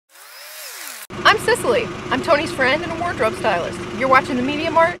I'm Cicely. I'm Tony's friend and a wardrobe stylist. You're watching the Media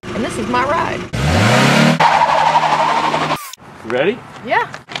Mart, and this is my ride. Ready?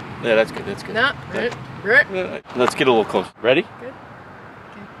 Yeah. Yeah, that's good, that's good. No, Let's get a little closer. Ready? Good.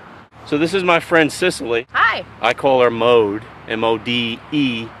 Okay. So this is my friend Cicely. Hi. I call her Mode,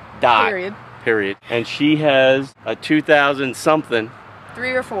 M-O-D-E dot. Period. And she has a 2000 something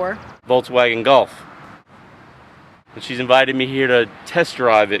 3 or 4 Volkswagen Golf. And she's invited me here to test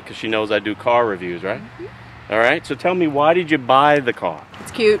drive it because she knows I do car reviews, right? All right, so tell me, why did you buy the car?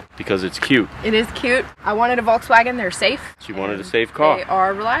 It's cute. Because it's cute. It is cute. I wanted a Volkswagen. They're safe. She wanted a safe car. They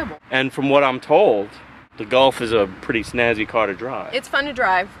are reliable. And from what I'm told, the Golf is a pretty snazzy car to drive. It's fun to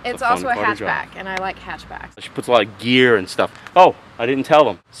drive. It's also a hatchback, and I like hatchbacks. She puts a lot of gear and stuff. Oh, I didn't tell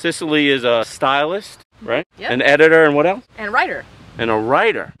them. Cicely is a stylist, right? Yep. An editor, and what else? And a writer. And a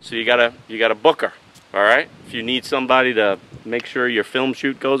writer. So you gotta book her. All right. If you need somebody to make sure your film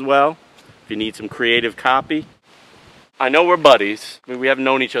shoot goes well, if you need some creative copy. I know we're buddies. I mean, we haven't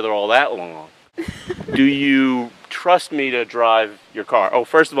known each other all that long. Do you trust me to drive your car? Oh,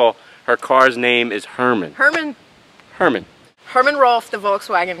 first of all, her car's name is Herman. Herman. Herman. Herman Rolfe, the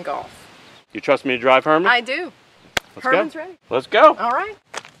Volkswagen Golf. You trust me to drive Herman? I do. Let's Herman's go. ready. Let's go. All right.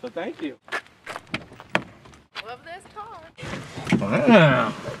 So thank you. Love this car.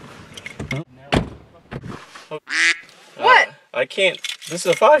 Wow. What? I can't. This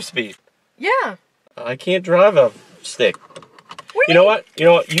is a 5-speed. Yeah. I can't drive a stick. What do You know what? You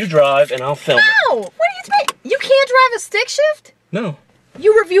know what? You drive and I'll film it. No. What do you think? You can't drive a stick shift? No.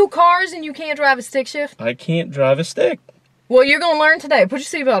 You review cars and you can't drive a stick shift? I can't drive a stick. Well, you're going to learn today. Put your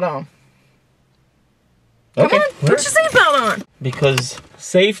seatbelt on. Come Okay. on. Put your seatbelt on. Because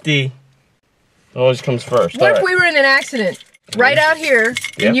safety always comes first. What if we were in an accident right out here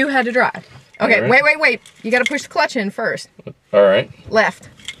and you had to drive? Okay, right. wait. You got to push the clutch in first. All right. Left.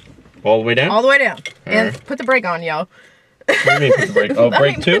 All the way down? All the way down. And right. put the brake on, yo. What do you mean put the brake? Oh,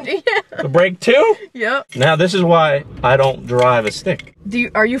 brake 2? Yeah. The brake 2? Yep. Now, this is why I don't drive a stick.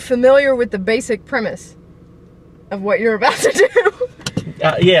 Are you familiar with the basic premise of what you're about to do?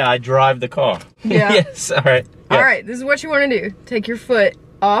 Yeah, I drive the car. Yeah. Yes, all right. Yeah. All right, this is what you want to do. Take your foot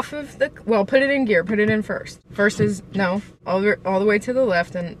off of the, well, put it in gear. Put it in first. First is, no, all the way to the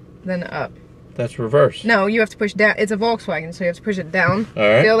left and then up. That's reverse. No, you have to push down. It's a Volkswagen, so you have to push it down. All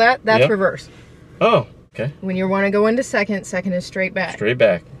right. Feel that? That's reverse. Oh, okay. When you want to go into second is straight back. Straight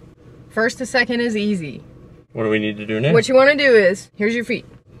back. First to second is easy. What do we need to do now? What you want to do is, here's your feet.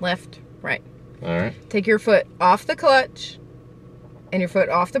 Left, right. All right. Take your foot off the clutch and your foot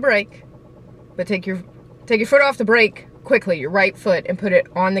off the brake. But take your foot off the brake quickly, your right foot, and put it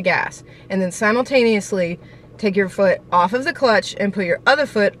on the gas. And then simultaneously take your foot off of the clutch and put your other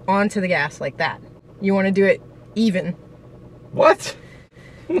foot onto the gas like that. You want to do it even. What?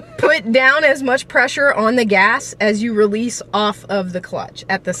 Put down as much pressure on the gas as you release off of the clutch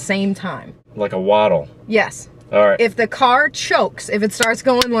at the same time. Like a waddle. Yes. All right. If the car chokes, if it starts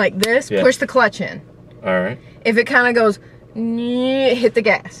going like this, push the clutch in. All right. If it kind of goes, hit the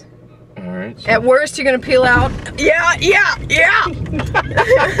gas. All right. So At worst, you're gonna peel out. Yeah. Okay,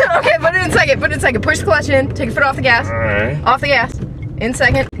 put it in second. Push the clutch in. Take your foot off the gas. all right. Off the gas. In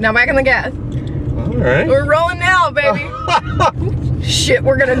second. Now back on the gas. All right. We're rolling now, baby. Shit,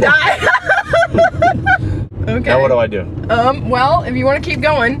 we're gonna die. Okay. Now what do I do? Well, if you want to keep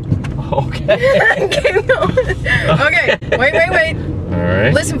going. Okay. Keep going. Okay. Wait. All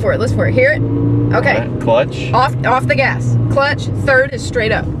right. Listen for it. Hear it? Okay. All right. Clutch. Off the gas. Clutch. Third is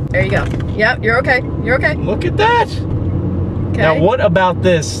straight up. There you go. Yep, you're okay. Look at that. Okay. Now what about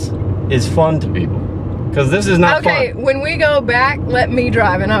this is fun to people? Because this is not fun. Okay, when we go back, let me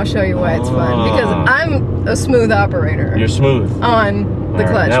drive and I'll show you why it's fun. Because I'm a smooth operator. You're smooth. On the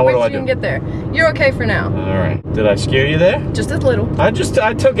clutch. Now what Wait do I till you do? can get there. You're okay for now. All right. Did I scare you there? Just a little. I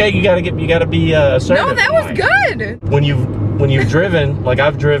took. Hey, you gotta be assertive. No, that was good. When you've driven, like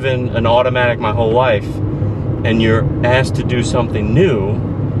I've driven an automatic my whole life, and you're asked to do something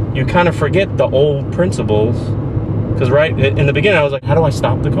new, you kind of forget the old principles. Because right in the beginning, I was like, how do I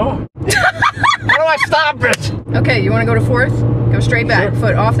stop the car? How do I stop it? Okay, you want to go to fourth? Go straight back. Sure.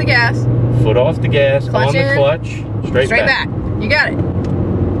 Foot off the gas. Foot off the gas, Clutch on the in. clutch, straight back. You got it.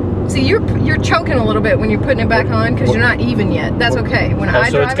 See, you're choking a little bit when you're putting it back on because you're not even yet. That's okay. When I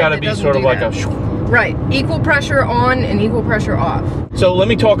So drive it's got to be sort of like a... Right. Equal pressure on and equal pressure off. So let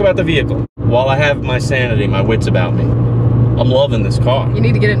me talk about the vehicle. While I have my sanity, my wits about me, I'm loving this car. You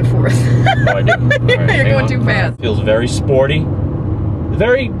need to get into fourth. Oh, I do. Right, You're going too fast. Feels very sporty,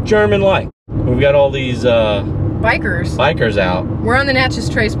 very German-like. We've got all these bikers out. We're on the Natchez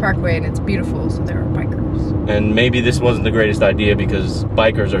Trace Parkway and it's beautiful, so there are bikers. And maybe this wasn't the greatest idea because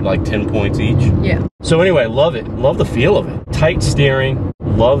bikers are like 10 points each. Yeah. So anyway, love it. Love the feel of it. Tight steering.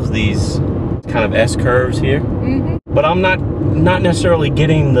 Love these kind of S curves here. But I'm not necessarily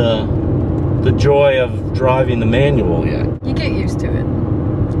getting the joy of driving the manual yet. You get used to it.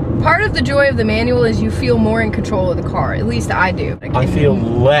 Part of the joy of the manual is you feel more in control of the car. At least I do. I feel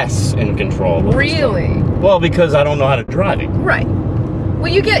less in control of Really? Well, because I don't know how to drive it. Right.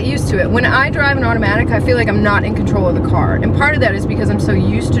 Well, you get used to it. When I drive an automatic, I feel like I'm not in control of the car. And part of that is because I'm so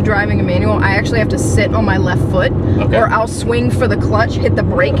used to driving a manual, I actually have to sit on my left foot, or I'll swing for the clutch, hit the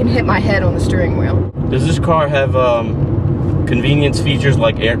brake, and hit my head on the steering wheel. Does this car have convenience features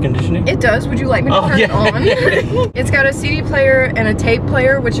like air conditioning? It does. Would you like me to turn it on? It's got a CD player and a tape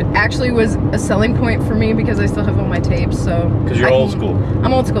player, which actually was a selling point for me because I still have all my tapes. So because you're old school.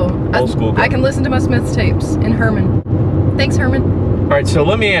 I'm old school. Old school. I can listen to my Smith's tapes in Herman. Thanks, Herman. All right, so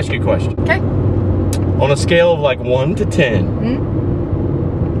let me ask you a question. Okay. On a scale of like 1 to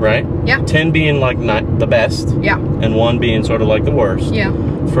 10, right? Yeah. 10 being like not the best. Yeah. And 1 being sort of like the worst. Yeah.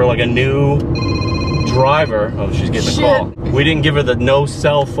 For like a new driver, oh, she's getting a call. We didn't give her the no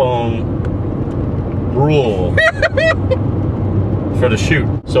cell phone rule for the shoot.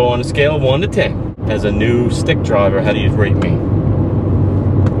 So on a scale of 1 to 10, as a new stick driver, how do you rate me?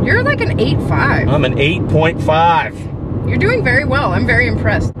 You're like an 8.5. I'm an 8.5. You're doing very well. I'm very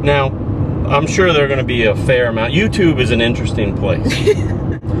impressed. Now, I'm sure there are going to be a fair amount. YouTube is an interesting place.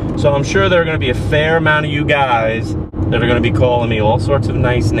 So I'm sure there are going to be a fair amount of you guys that are going to be calling me all sorts of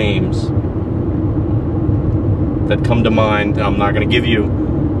nice names that come to mind. I'm not going to give you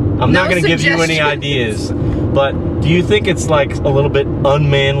any ideas. But do you think it's like a little bit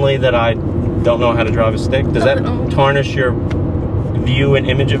unmanly that I don't know how to drive a stick? Does that tarnish your view and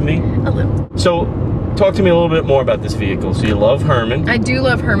image of me? A little. So talk to me a little bit more about this vehicle. So you love Herman. I do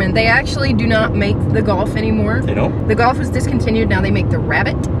love Herman. They actually do not make the Golf anymore. They don't? The Golf was discontinued. Now they make the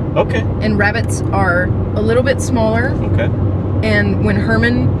Rabbit. Okay. And Rabbits are a little bit smaller. Okay. And when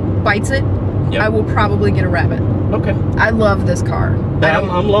Herman bites it, I will probably get a Rabbit. Okay. I love this car.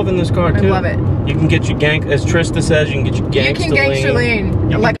 I'm loving this car too. I love it. You can get your gang, as Trista says, you can get your gangster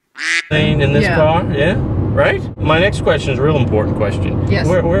lane. Like lane in this car. Yeah. Right? My next question is a real important question. Yes.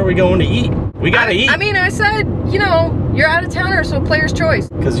 Where are we going to eat? We gotta eat. I mean, I said, you know, you're out of towner, so player's choice.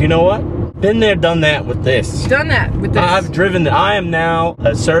 Because you know what? Been there, done that with this. Done that with this. I've driven, I am now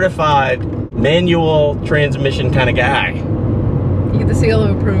a certified manual transmission kind of guy. You get the seal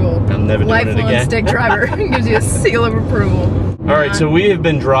of approval. I'm never doing it again. Lifelong stick driver gives you a seal of approval. All right, so we have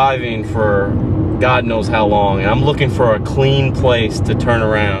been driving for God knows how long, and I'm looking for a clean place to turn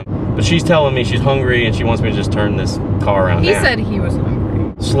around. But she's telling me she's hungry and she wants me to just turn this car around. He said he was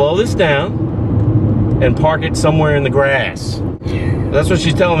hungry. Slow this down and park it somewhere in the grass. That's what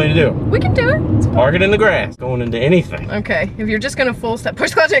she's telling me to do. We can do it. Park it in the grass. Going into anything. Okay, if you're just gonna full step,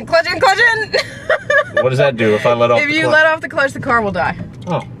 push clutch in, clutch in, clutch in! What does that do if I let off the clutch? If you let off the clutch, the car will die.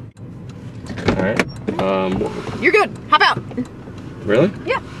 Oh. Alright. You're good. Hop out. Really?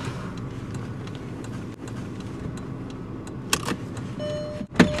 Yeah.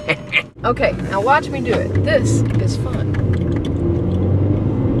 Okay, now watch me do it. This is fun.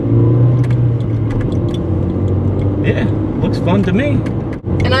 Yeah, looks fun to me.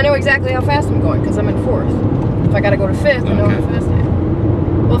 And I know exactly how fast I'm going because I'm in 4th. If I gotta go to 5th, I know how fast I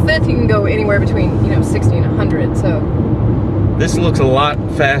am. Well, 5th you can go anywhere between, 60 and 100, so. This looks a lot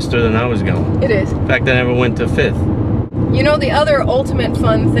faster than I was going. It is. In fact, I never went to 5th. You know the other ultimate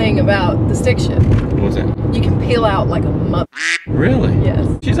fun thing about the stick shift? What's that? You can peel out like a mother. Really?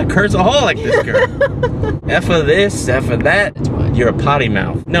 Yes. She's a curseaholic, this girl. F of this, F of that. You're a potty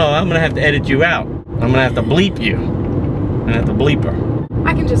mouth. No, I'm gonna have to edit you out. I'm gonna have to bleep you. I'm gonna have to bleep her.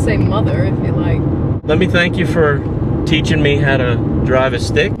 I can just say mother if you like. Let me thank you for teaching me how to drive a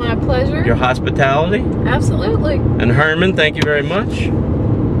stick. My pleasure. Your hospitality. Absolutely. And Herman, thank you very much.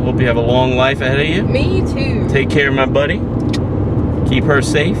 Hope you have a long life ahead of you. Me too. Take care of my buddy. Keep her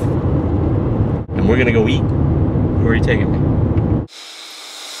safe. And we're gonna go eat. Where are you taking me?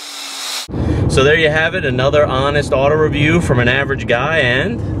 So there you have it, another honest auto review from an average guy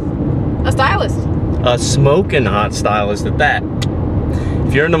and a stylist. A smoking hot stylist at that.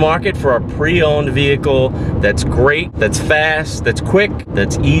 If you're in the market for a pre-owned vehicle that's great, that's fast, that's quick,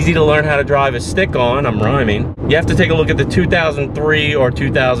 that's easy to learn how to drive a stick on, I'm rhyming, you have to take a look at the 2003 or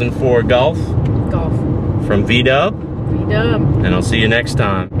 2004 Golf. Golf. From V-Dub. V-Dub. And I'll see you next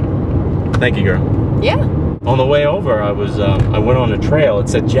time. Thank you, girl. Yeah. On the way over, I went on a trail. It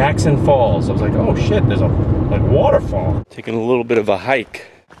said Jackson Falls. I was like, oh shit, there's a waterfall. Taking a little bit of a hike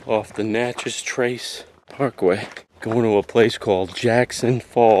off the Natchez Trace Parkway. Going to a place called Jackson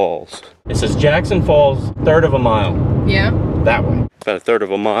Falls. It says Jackson Falls, third of a mile. Yeah. That way. About a third of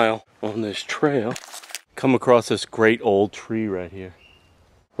a mile on this trail. Come across this great old tree right here.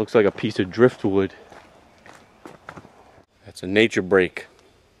 Looks like a piece of driftwood. That's a nature break.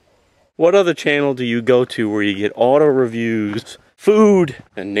 What other channel do you go to where you get auto reviews, food,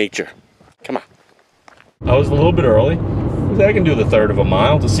 and nature? Come on. I was a little bit early. I can do the third of a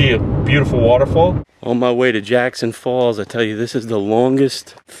mile to see a beautiful waterfall. On my way to Jackson Falls, I tell you, this is the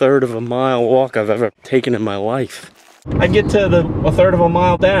longest third of a mile walk I've ever taken in my life. I get to a third of a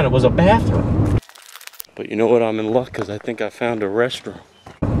mile down, it was a bathroom. But you know what, I'm in luck because I think I found a restroom.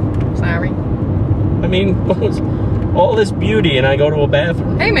 Sorry. I mean, what was all this beauty and I go to a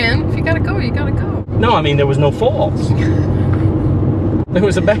bathroom? Hey man, if you gotta go, you gotta go. No, I mean, there was no falls. There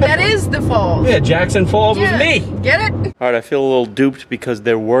was a bathroom. That is the falls. Yeah, Jackson Falls was me. Get it? All right, I feel a little duped because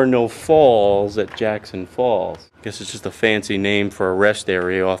there were no falls at Jackson Falls. Guess it's just a fancy name for a rest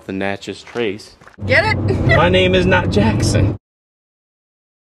area off the Natchez Trace. Get it? My name is not Jackson.